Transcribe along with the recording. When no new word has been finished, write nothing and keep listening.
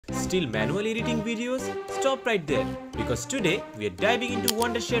Still manually editing videos? Stop right there, because today we are diving into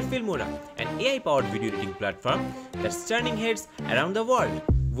Wondershare Filmora, an AI-powered video editing platform that's turning heads around the world.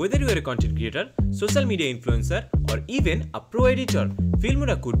 Whether you are a content creator, social media influencer, or even a pro editor,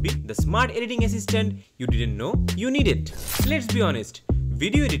 Filmora could be the smart editing assistant you didn't know you needed. Let's be honest,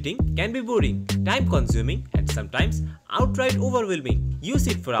 video editing can be boring, time-consuming, and sometimes outright overwhelming. You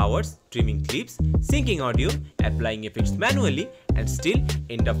sit for hours trimming clips, syncing audio, applying effects manually, and still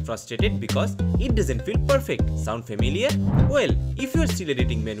end up frustrated because it doesn't feel perfect. Sound familiar? Well, if you are still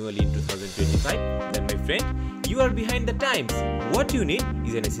editing manually in 2025, then my friend, you are behind the times. What you need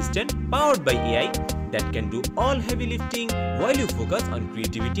is an assistant powered by AI that can do all heavy lifting while you focus on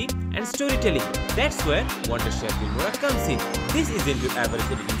creativity and storytelling. That's where Wondershare Filmora comes in. This isn't your average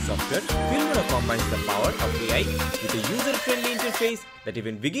editing software. Filmora combines the power of AI with a user-friendly interface that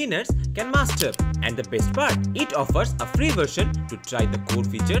even beginners can master. And the best part, it offers a free version to try the core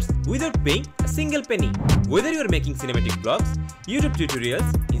features without paying a single penny. Whether you are making cinematic vlogs, YouTube tutorials,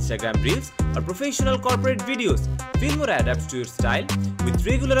 Instagram reels, or professional corporate videos, Filmora adapts to your style with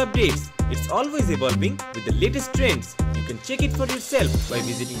regular updates. It's always evolving with the latest trends. You can check it for yourself by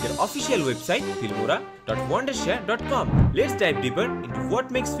visiting their official website filmora.wondershare.com. Let's dive deeper into what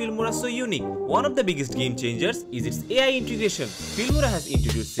makes Filmora so unique. One of the biggest game changers is its AI integration. Filmora has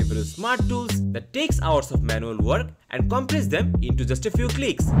introduced several smart tools that takes hours of manual work and compress them into just a few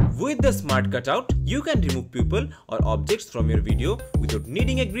clicks. With the smart cutout, you can remove people or objects from your video without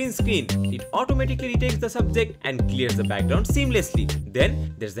needing a green screen. It automatically retakes the subject and clears the background seamlessly.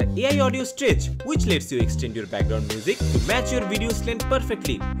 Then there's the AI audio stretch, which lets you extend your background music to match your video's length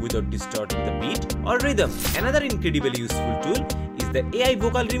perfectly without distorting the beat or rhythm. Another incredibly useful tool is the AI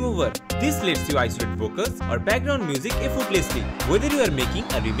vocal remover. This lets you isolate vocals or background music effortlessly. Whether you are making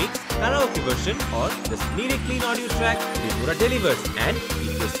a remix, karaoke version, or just need a clean audio track, Filmora delivers. And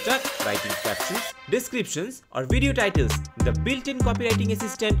if you're stuck writing captions, descriptions, or video titles, the built-in copywriting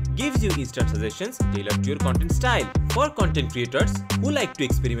assistant gives you instant suggestions tailored to your content style. For content creators who like to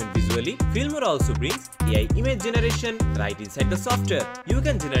experiment visually, Filmora also brings AI image generation right inside the software. You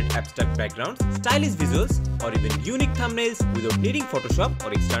can generate abstract backgrounds, stylish visuals, or even unique thumbnails without needing Photoshop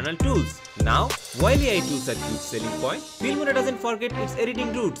or external tools. Now, while AI tools are a huge selling point, Filmora doesn't forget its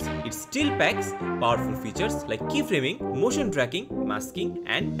editing roots. It still packs powerful features like keyframing, motion tracking, masking,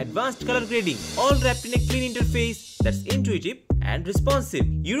 and advanced color grading, all wrapped in a clean interface that's intuitive and responsive.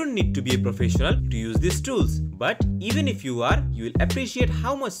 You don't need to be a professional to use these tools, but even if you are, you will appreciate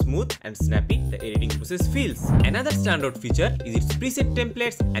how much smooth and snappy the editing process feels. Another standout feature is its preset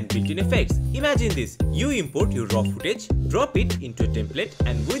templates and built-in effects. Imagine this, you import your raw footage, drop it into a template,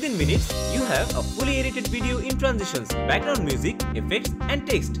 and within minutes, you have a fully edited video in transitions, background music, effects, and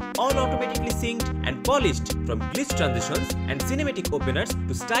text, all automatically synced and polished. From glitch transitions and cinematic openers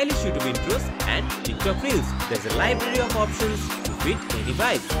to stylish YouTube intros and TikTok reels, there's a library of options to fit any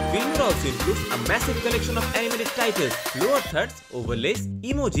vibe. Filmora also includes a massive collection of animated titles, lower thirds, overlays,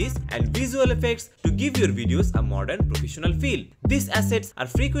 emojis, and visual effects to give your videos a modern, professional feel. These assets are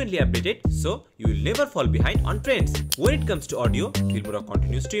frequently updated, so you will never fall behind on trends. When it comes to audio, Filmora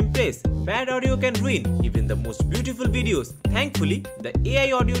continues to impress. Bad audio can ruin even the most beautiful videos. Thankfully, the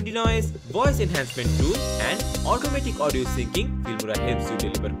AI audio denoise, voice enhancement tool, and automatic audio syncing, Filmora helps you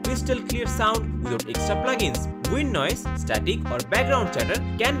deliver crystal clear sound without extra plugins. Wind noise, static, or background chatter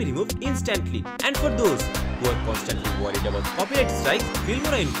can be removed instantly. And for those who are constantly worried about copyright strikes,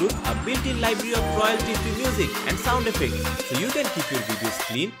 Filmora includes a built-in library of royalty-free music and sound effects, so you can keep your videos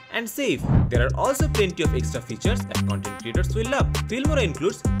clean and safe. There are also plenty of extra features that content creators will love. Filmora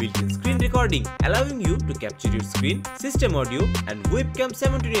includes built-in screen recording, allowing you to capture your screen, system audio, and webcam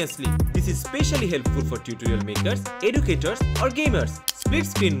simultaneously. This is especially helpful for tutorial makers, educators, or gamers. Split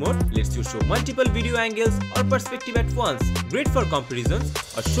screen mode lets you show multiple video angles or perspective at once, great for comparisons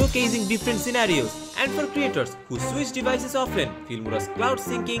or showcasing different scenarios. And for creators who switch devices often, Filmora's cloud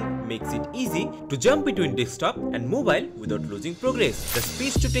syncing makes it easy to jump between desktop and mobile without losing progress. The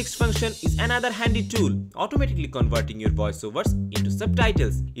speech-to-text function is another handy tool, automatically converting your voiceovers into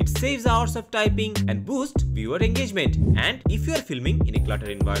subtitles. It saves hours of typing and boosts viewer engagement. And if you are filming in a cluttered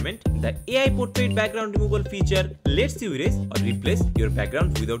environment, the AI portrait background removal feature lets you erase or replace your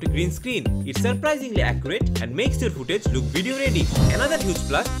background without a green screen. It's surprisingly accurate and makes your footage look video ready. Another huge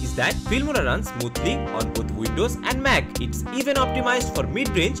plus is that Filmora runs smoothly on both Windows and Mac. It's even optimized for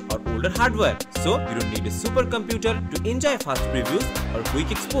mid-range or older hardware, so you don't need a supercomputer to enjoy fast previews or quick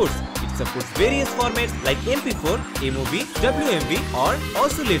exports. It supports various formats like MP4, MOV, WMV, or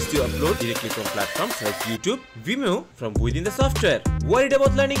also lets you upload directly from platforms like YouTube, Vimeo from within the software. Worried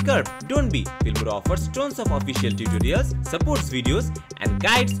about learning curve? Don't be. Filmora offers tons of official tutorials, supports videos, and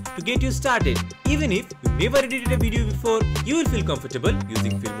guides to get you started. Even if you never edited a video before, you will feel comfortable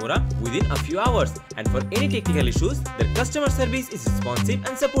using Filmora within a few hours. And for any technical issues, their customer service is responsive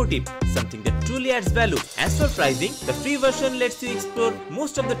and supportive, something that truly adds value. As for pricing, the free version lets you explore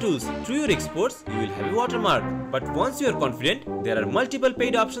most of the tools. Through your exports, you will have a watermark. But once you are confident, there are multiple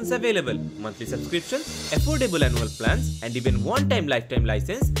paid options available: monthly subscriptions, affordable annual plans, and even one-time lifetime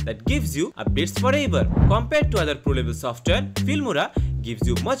license that gives you updates forever. Compared to other pro-level software, Filmora gives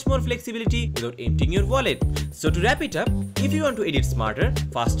you much more flexibility without emptying your wallet. So to wrap it up, if you want to edit smarter,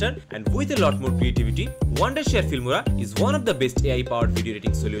 faster, and with a lot more creativity, Wondershare Filmora is one of the best AI-powered video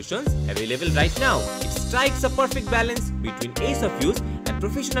editing solutions available right now. It strikes a perfect balance between ease of use and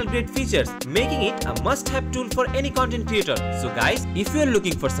professional-grade features, making it a must-have tool for any content creator. So guys, if you are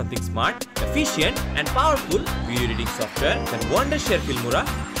looking for something smart, efficient, and powerful video editing software, then Wondershare Filmora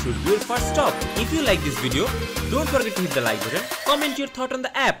should be your first stop. If you like this video, don't forget to hit the like button, comment your thought on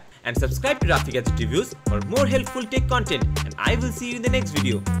the app, and subscribe to Raffi Gadget Reviews for more helpful tech content. And I will see you in the next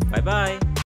video. Bye bye.